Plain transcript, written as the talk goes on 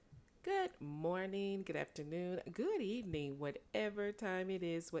Good morning, good afternoon, good evening, whatever time it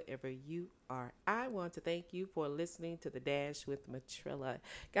is, wherever you are. I want to thank you for listening to The Dash with Matrilla.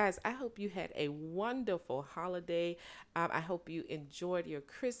 Guys, I hope you had a wonderful holiday. I hope you enjoyed your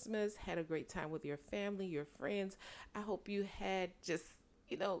Christmas, had a great time with your family, your friends. I hope you had just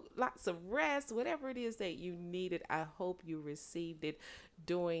lots of rest, whatever it is that you needed. I hope you received it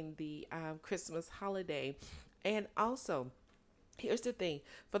during the Christmas holiday. And also, here's the thing,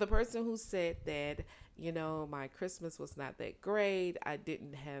 for the person who said that, my Christmas was not that great, I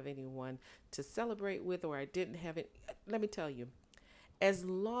didn't have anyone to celebrate with, or I didn't have it. Let me tell you, as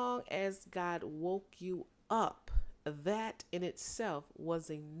long as God woke you up, that in itself was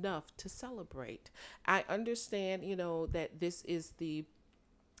enough to celebrate. I understand, that this is the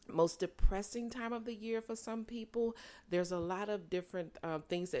most depressing time of the year for some people. There's a lot of different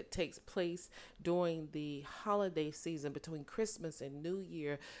things that takes place during the holiday season between Christmas and New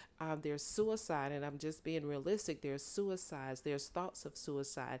Year. There's suicide, and I'm just being realistic. There's suicides. There's thoughts of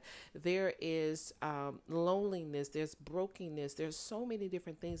suicide. There is loneliness. There's brokenness. There's so many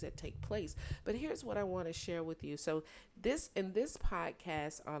different things that take place. But here's what I want to share with you. So this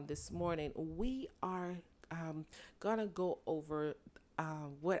podcast this morning, we are gonna go over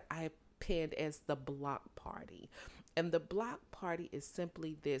what I penned as the block party. And the block party is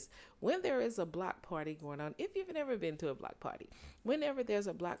simply this: when there is a block party going on, if you've never been to a block party, whenever there's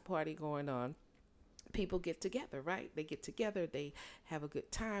a block party going on, people get together, right? They get together, they have a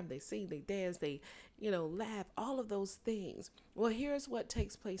good time, they sing, they dance, they, laugh, all of those things. Well, here's what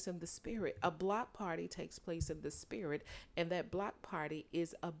takes place in the spirit. A block party takes place in the spirit, and that block party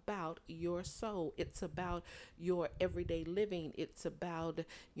is about your soul. It's about your everyday living. It's about,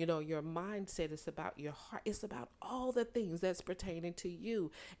 your mindset. It's about your heart. It's about all the things that's pertaining to you.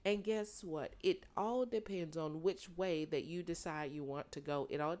 And guess what? It all depends on which way that you decide you want to go.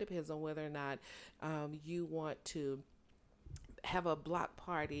 It all depends on whether or not you want to have a block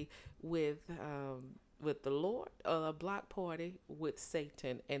party with the Lord, or a block party with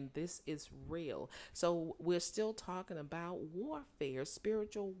Satan. And this is real. So we're still talking about warfare,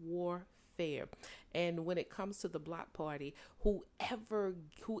 spiritual warfare. And when it comes to the block party,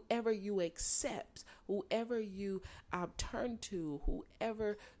 whoever you accept, whoever you turn to,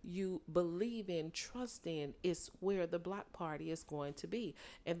 whoever you believe in, trust in, is where the block party is going to be.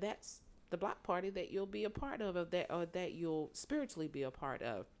 And that's the block party that you'll be a part of that, or that you'll spiritually be a part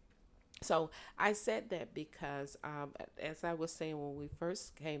of. So I said that because, as I was saying when we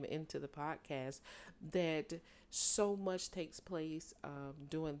first came into the podcast, that so much takes place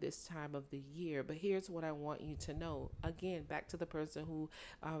during this time of the year. But here's what I want you to know. Again, back to the person who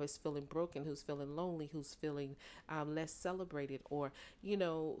is feeling broken, who's feeling lonely, who's feeling less celebrated, or,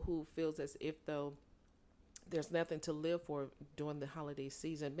 who feels as if though there's nothing to live for during the holiday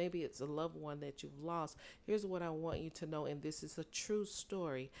season. Maybe it's a loved one that you've lost. Here's what I want you to know, and this is a true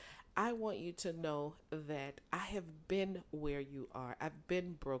story. I want you to know that I have been where you are. I've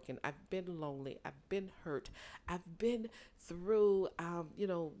been broken. I've been lonely. I've been hurt. I've been through,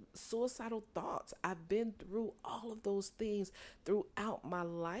 suicidal thoughts. I've been through all of those things throughout my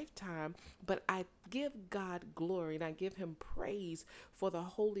lifetime. But I give God glory and I give him praise for the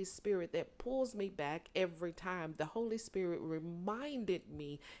Holy Spirit that pulls me back every time. The Holy Spirit reminded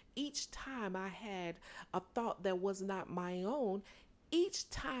me each time I had a thought that was not my own. Each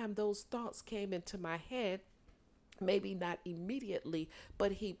time those thoughts came into my head, maybe not immediately,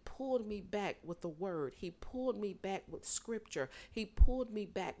 but he pulled me back with the word. He pulled me back with scripture. He pulled me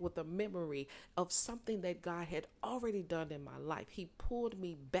back with a memory of something that God had already done in my life. He pulled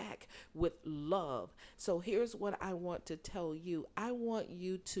me back with love. So here's what I want to tell you. I want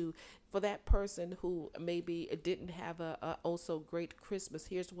you to, for that person who maybe didn't have a also great Christmas,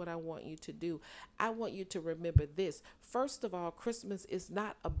 here's what I want you to do. I want you to remember this. First of all, Christmas is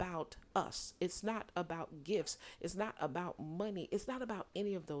not about us. It's not about gifts. It's not about money. It's not about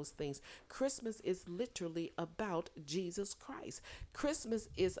any of those things. Christmas is literally about Jesus Christ. Christmas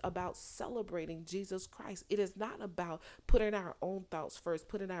is about celebrating Jesus Christ. It is not about putting our own thoughts first,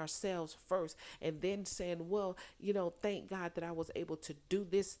 putting ourselves first, and then saying, well, thank God that I was able to do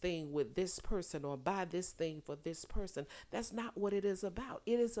this thing with this person or buy this thing for this person. That's not what it is about.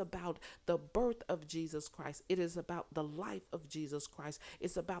 It is about the birth of Jesus Christ. It is about the life of Jesus Christ.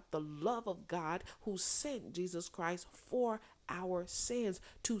 It's about the love of God who sent Jesus Christ for our sins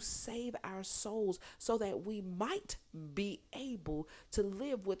to save our souls so that we might be able to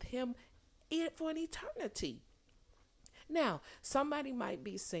live with him for an eternity. Now, somebody might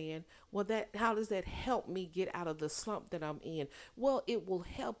be saying, well, that how does that help me get out of the slump that I'm in? Well, it will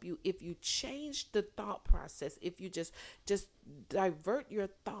help you if you change the thought process, if you just divert your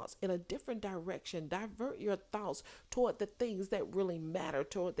thoughts in a different direction, divert your thoughts toward the things that really matter,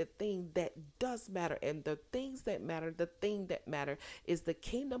 toward the thing that does matter. And the things that matter, the thing that matter is the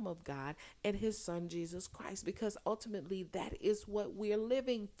kingdom of God and his son Jesus Christ, because ultimately that is what we're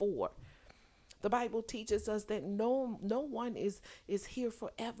living for. The Bible teaches us that no one is here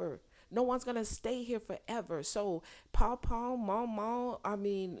forever. No one's gonna stay here forever. So, Papa, Mom, I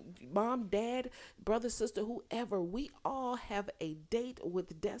mean, Mom, Dad, brother, sister, whoever, we all have a date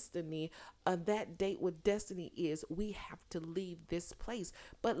with destiny. That date with destiny is we have to leave this place.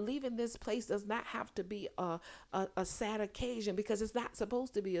 But leaving this place does not have to be a sad occasion, because it's not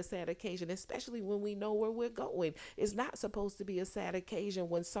supposed to be a sad occasion, especially when we know where we're going. It's not supposed to be a sad occasion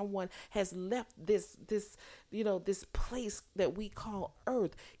when someone has left this place that we call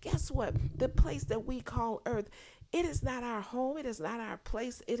earth. Guess what? The place that we call earth, it is not our home. It is not our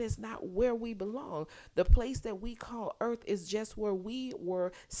place. It is not where we belong. The place that we call earth is just where we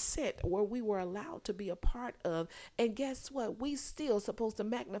were sent, where we were allowed to be a part of. And guess what? We still supposed to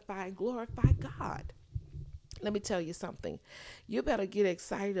magnify and glorify God. Let me tell you something. You better get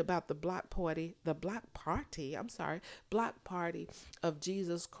excited about the block party of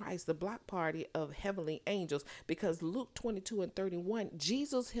Jesus Christ, the block party of heavenly angels, because Luke 22:31,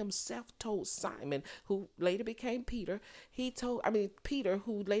 Jesus himself told Simon, who later became Peter, Peter,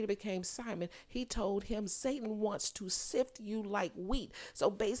 who later became Simon, he told him, Satan wants to sift you like wheat.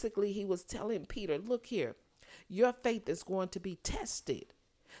 So basically he was telling Peter, look here, your faith is going to be tested.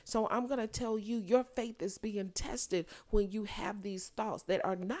 So I'm going to tell you, your faith is being tested when you have these thoughts that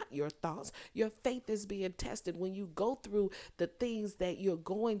are not your thoughts. Your faith is being tested when you go through the things that you're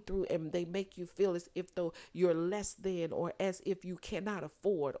going through and they make you feel as if though you're less than, or as if you cannot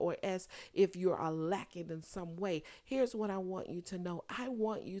afford, or as if you are lacking in some way. Here's what I want you to know. I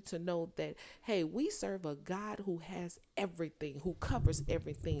want you to know that, hey, we serve a God who has everything, who covers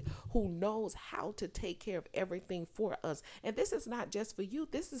everything, who knows how to take care of everything for us. And this is not just for you.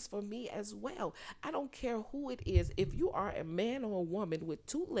 This is for me as well. I don't care who it is. If you are a man or a woman with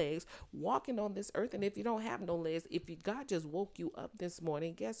two legs walking on this earth, and if you don't have no legs, God just woke you up this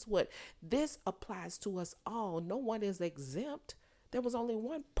morning, guess what? This applies to us all. No one is exempt. There was only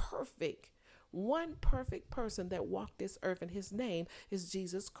one perfect person that walked this earth, and his name is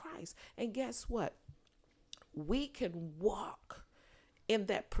Jesus Christ. And guess what? We can walk in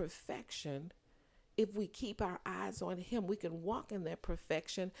that perfection if we keep our eyes on him. We can walk in that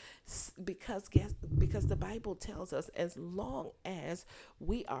perfection because the Bible tells us, as long as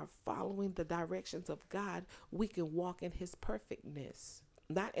we are following the directions of God, we can walk in his perfectness.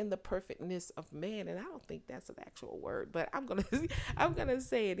 Not in the perfectness of man, and I don't think that's an actual word, but I'm gonna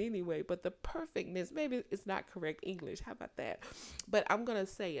say it anyway. But the perfectness, maybe it's not correct English. How about that? But I'm gonna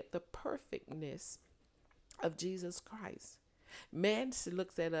say it: the perfectness of Jesus Christ. Man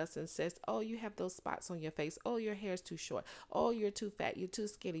looks at us and says, oh, you have those spots on your face. Oh, your hair's too short. Oh, you're too fat. You're too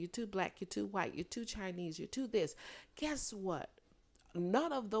skinny. You're too black. You're too white. You're too Chinese. You're too this. Guess what?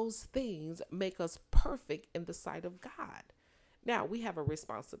 None of those things make us perfect in the sight of God. Now, we have a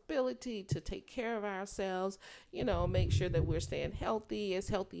responsibility to take care of ourselves, make sure that we're staying healthy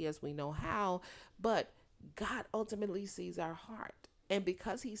as we know how. But God ultimately sees our heart. And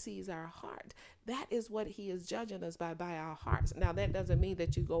because he sees our heart, that is what he is judging us by our hearts. Now, that doesn't mean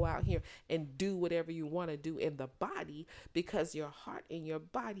that you go out here and do whatever you want to do in the body, because your heart and your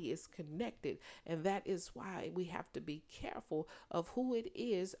body is connected. And that is why we have to be careful of who it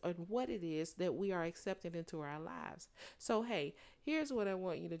is and what it is that we are accepting into our lives. So, hey, here's what I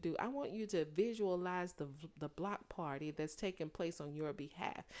want you to do. I want you to visualize the block party that's taking place on your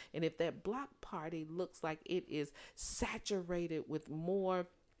behalf. And if that block party looks like it is saturated with more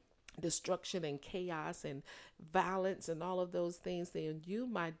destruction and chaos and violence and all of those things, then you,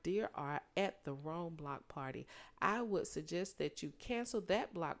 my dear, are at the wrong block party. I would suggest that you cancel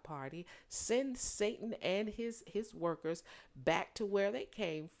that block party, send Satan and his workers back to where they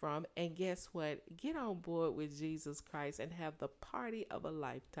came from, and guess what? Get on board with Jesus Christ and have the party of a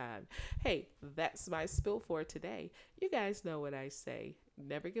lifetime. Hey, that's my spill for today. You guys know what I say.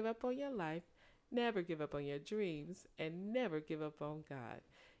 Never give up on your life, never give up on your dreams, and never give up on God.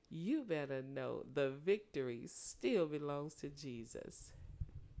 You better know the victory still belongs to Jesus.